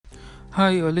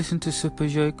Hi, you listen to Super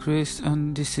Joy Chris,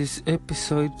 and this is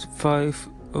episode 5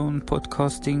 on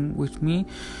podcasting with me.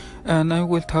 And I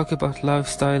will talk about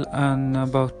lifestyle and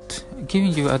about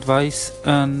giving you advice.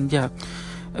 And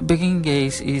being gay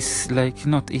is like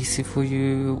not easy for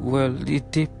you. Well,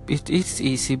 it is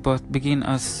easy, but begin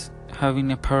as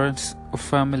having a parents or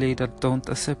family that don't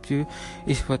accept you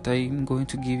is what I'm going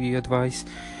to give you advice.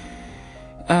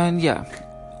 And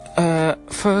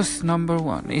first, number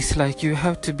one is like you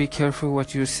have to be careful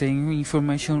what you're saying.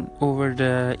 Information over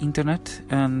the internet,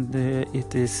 and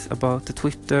it is about the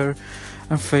Twitter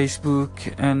and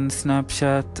Facebook and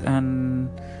Snapchat and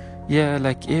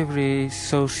like every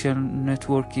social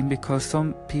networking, because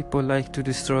some people like to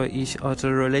destroy each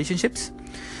other relationships.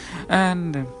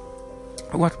 And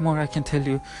what more I can tell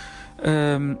you?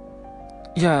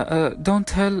 Don't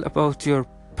tell about your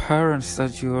parents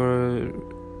that you're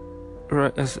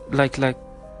like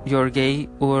you're gay,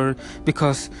 or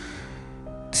because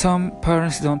some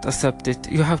parents don't accept it.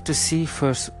 You have to see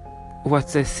first what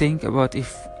they think about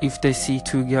if they see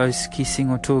two guys kissing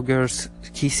or two girls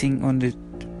kissing on the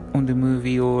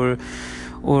movie, or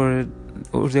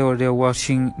they're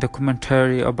watching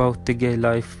documentary about the gay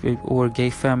life or gay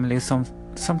family,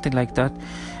 something like that.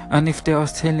 And if they are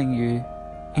telling you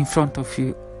in front of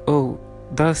you, oh,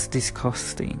 that's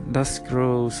disgusting, that's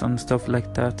gross and stuff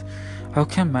like that, how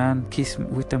can a man kiss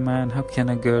with a man, how can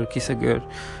a girl kiss a girl?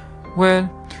 Well,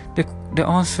 the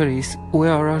answer is we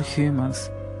are all humans,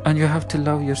 and you have to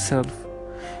love yourself.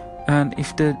 And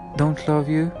if they don't love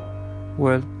you,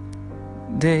 well,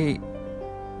 they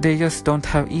just don't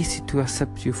have easy to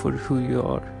accept you for who you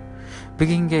are.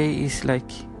 Being gay is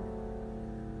like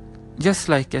just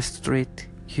like a straight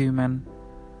human.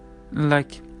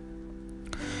 Like,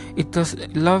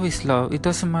 love is love. It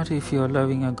doesn't matter if you're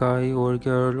loving a guy or a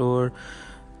girl or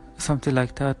something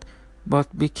like that, but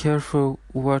be careful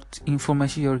what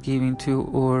information you're giving to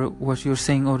or what you're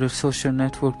saying over the social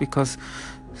network, because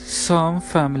some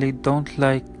family don't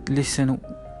like listen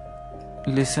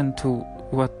to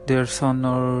what their son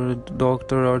or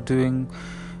doctor are doing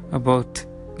about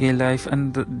gay life,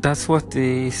 and that's what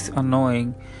is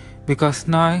annoying, because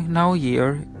now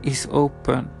year is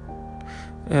open.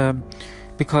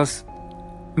 Because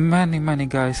many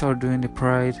guys are doing the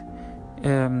pride,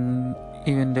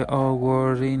 even the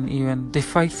award, even they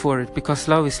fight for it, because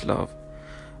love is love,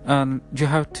 and you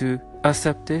have to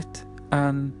accept it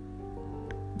and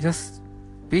just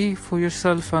be for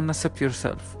yourself and accept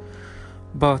yourself.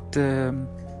 But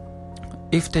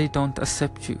if they don't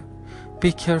accept you,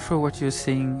 be careful what you're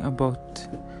saying about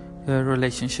a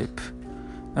relationship,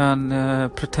 and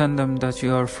pretend them that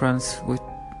you are friends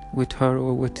with her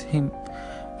or with him.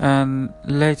 And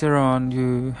later on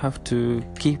you have to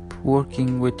keep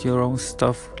working with your own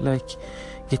stuff, like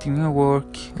getting a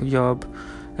work, a job,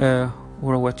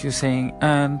 or what you're saying,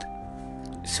 and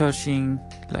searching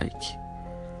like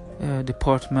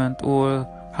department or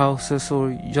houses,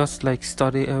 or just like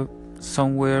study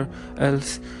somewhere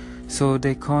else, so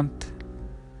they can't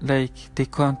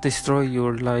destroy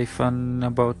your life and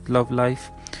about love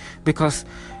life, because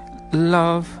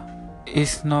love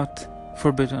is not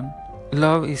forbidden.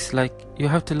 Love is like you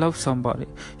have to love somebody.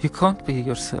 You can't be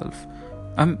yourself.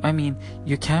 I mean,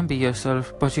 you can be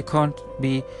yourself, but you can't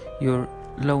be your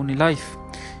lonely life.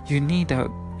 You need a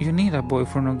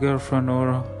boyfriend or girlfriend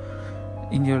or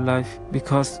in your life,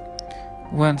 because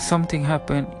when something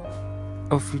happened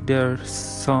of their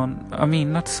sorry, I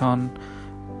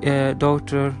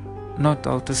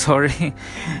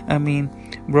mean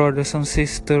brothers and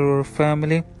sister or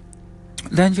family,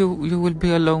 then you will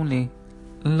be a lonely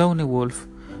wolf,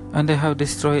 and they have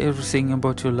destroyed everything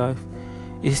about your life.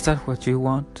 Is that what you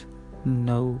want?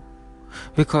 No,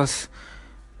 because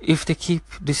if they keep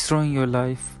destroying your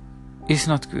life, it's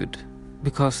not good.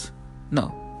 Because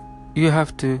no, you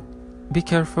have to be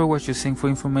careful what you're saying for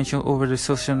information over the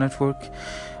social network.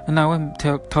 And now I'm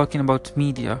talking about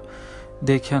media.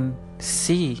 They can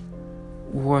see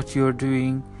what you're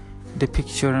doing, the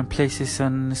picture and places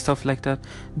and stuff like that.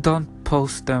 Don't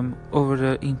post them over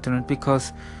the internet,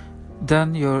 because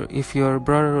then if your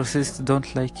brother or sister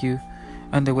don't like you,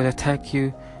 and they will attack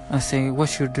you and say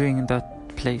what you're doing in that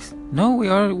place. No, we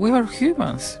are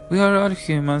humans. We are all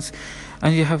humans,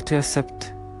 and you have to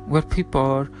accept what people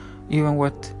are, even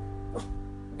what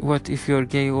if you're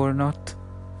gay or not.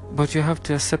 But you have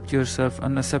to accept yourself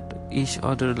and accept each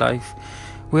other life.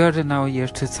 We are now year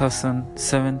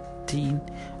 2017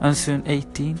 and soon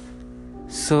 18.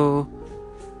 So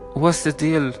what's the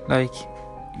deal? Like,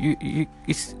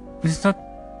 it's not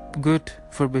good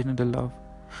forbidden the love.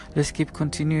 Let's keep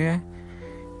continuing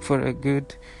for a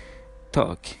good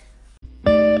talk.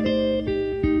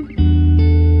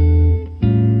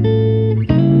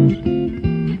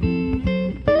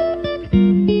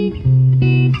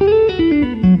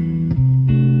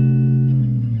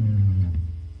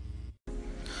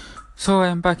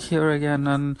 I'm back here again,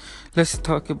 and let's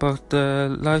talk about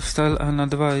the lifestyle and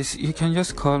advice. You can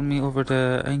just call me over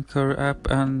the Anchor app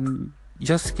and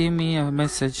just give me a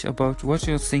message about what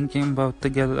you're thinking about the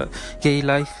gay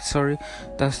life. Sorry,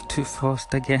 that's too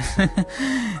fast again.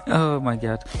 Oh my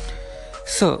god.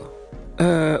 So,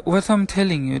 what I'm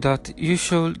telling you, that you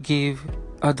should give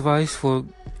advice for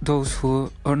those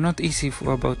who are not easy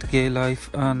about gay life.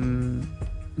 And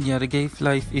yeah, the gay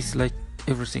life is like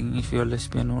everything, if you're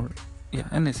lesbian or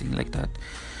anything like that.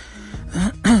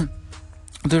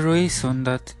 The reason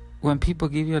that when people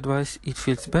give you advice, it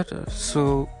feels better.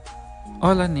 So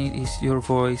all I need is your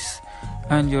voice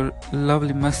and your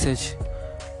lovely message,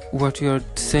 what you're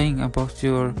saying about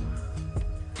your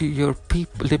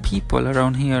people, the people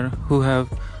around here who have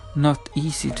not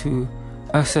easy to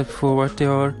accept for what they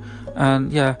are.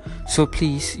 And so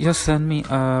please just send me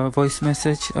a voice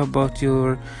message about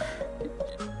your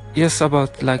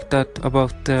about like that,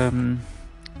 about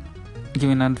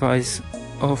giving advice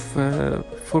of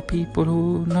for people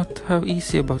who not have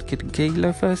easy about getting gay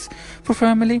life as for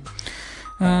family.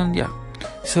 And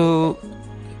so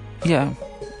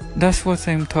that's what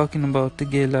I'm talking about. The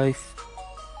gay life,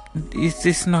 it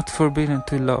is not forbidden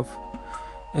to love.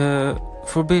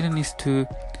 Forbidden is to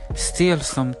steal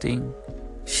something,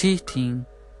 cheating,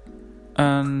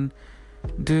 and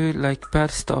do like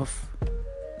bad stuff.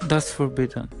 That's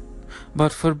forbidden.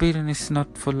 But forbidden is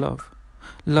not for love.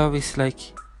 Love is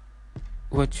like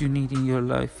what you need in your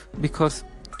life, because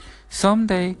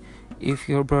someday if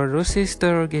your brother or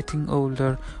sister are getting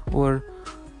older, or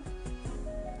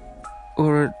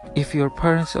if your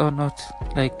parents are not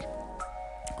like,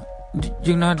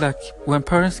 like when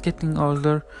parents getting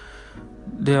older,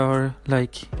 they are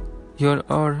like, you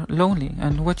are lonely,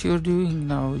 and what you're doing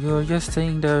now, you're just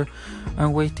staying there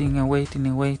and waiting and waiting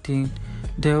and waiting.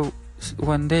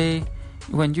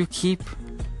 When you keep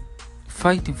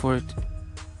fighting for it,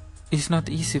 it's not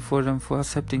easy for them for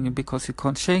accepting it, because you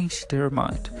can't change their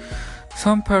mind.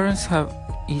 Some parents have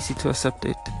easy to accept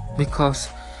it because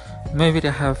maybe they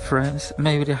have friends,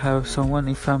 maybe they have someone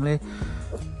in family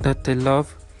that they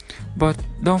love. But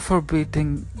don't forbid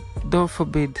the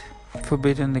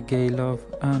gay love.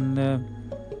 And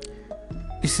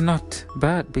it's not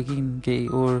bad being gay,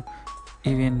 or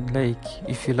even like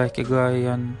if you like a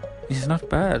guy, and it's not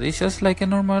bad. It's just like a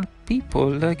normal people,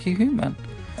 like a human.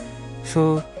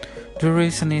 So the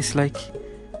reason is like,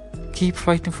 keep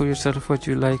fighting for yourself, what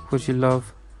you like, what you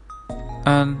love,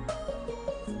 and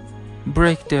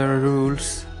break their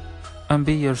rules and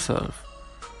be yourself.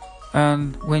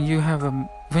 And when you have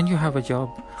a job,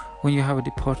 when you have a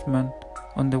department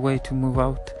on the way to move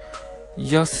out,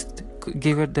 just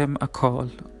give them a call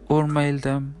or mail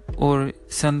them or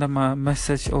send them a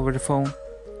message over the phone,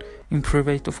 in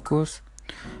private of course.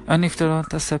 And if they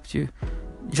don't accept you,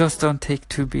 just don't take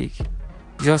too big.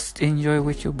 Just enjoy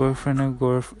with your boyfriend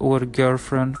or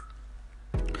girlfriend,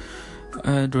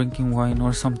 drinking wine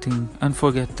or something, and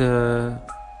forget the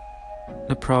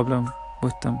problem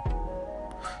with them.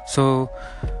 So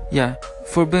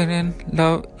forbidden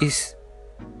love is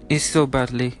so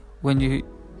badly. When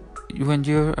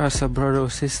you're as a brother or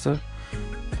sister,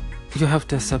 you have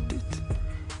to accept it.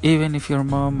 Even if your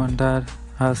mom and dad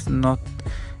has not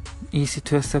easy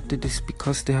to accept it, is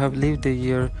because they have lived a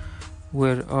year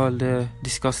where all the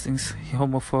disgusting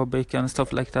homophobic and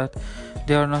stuff like that.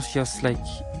 They are not just like,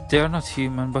 they are not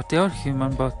human, but they are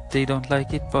human, but they don't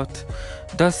like it. But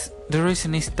that's the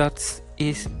reason is that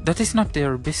is not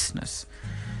their business,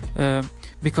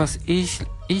 because each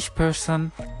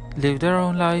person live their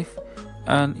own life,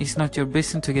 and it's not your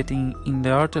business to get in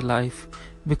the other life.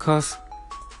 Because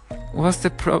what's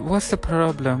the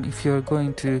problem if you're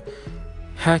going to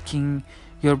hacking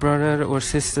your brother or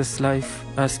sister's life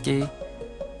as gay?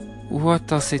 What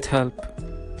does it help?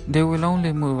 They will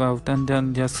only move out and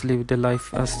then just live the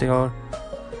life as they are.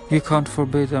 You can't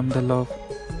forbid them the love.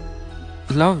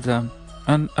 Love them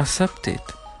and accept it,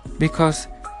 because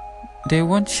they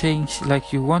won't change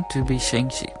like you want to be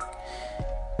changing.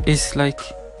 It's like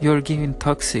you're giving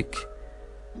toxic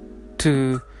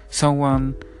to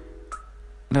someone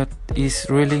that is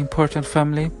really important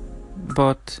family,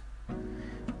 but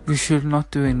you should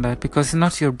not doing that, because it's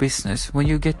not your business. When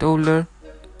you get older,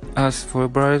 as for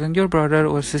brother and your brother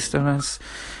or sister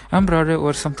and brother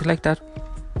or something like that,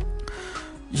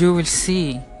 you will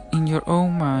see in your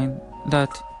own mind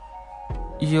that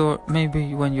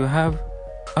maybe when you have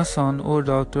a son or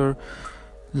daughter,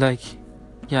 like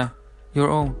your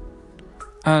own,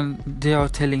 and they are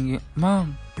telling you,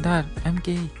 Mom, Dad, I'm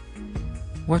gay,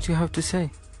 what you have to say?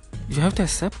 You have to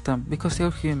accept them, because they're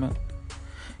human.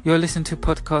 You're listening to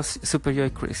podcast Super Joy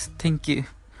Chris. Thank you.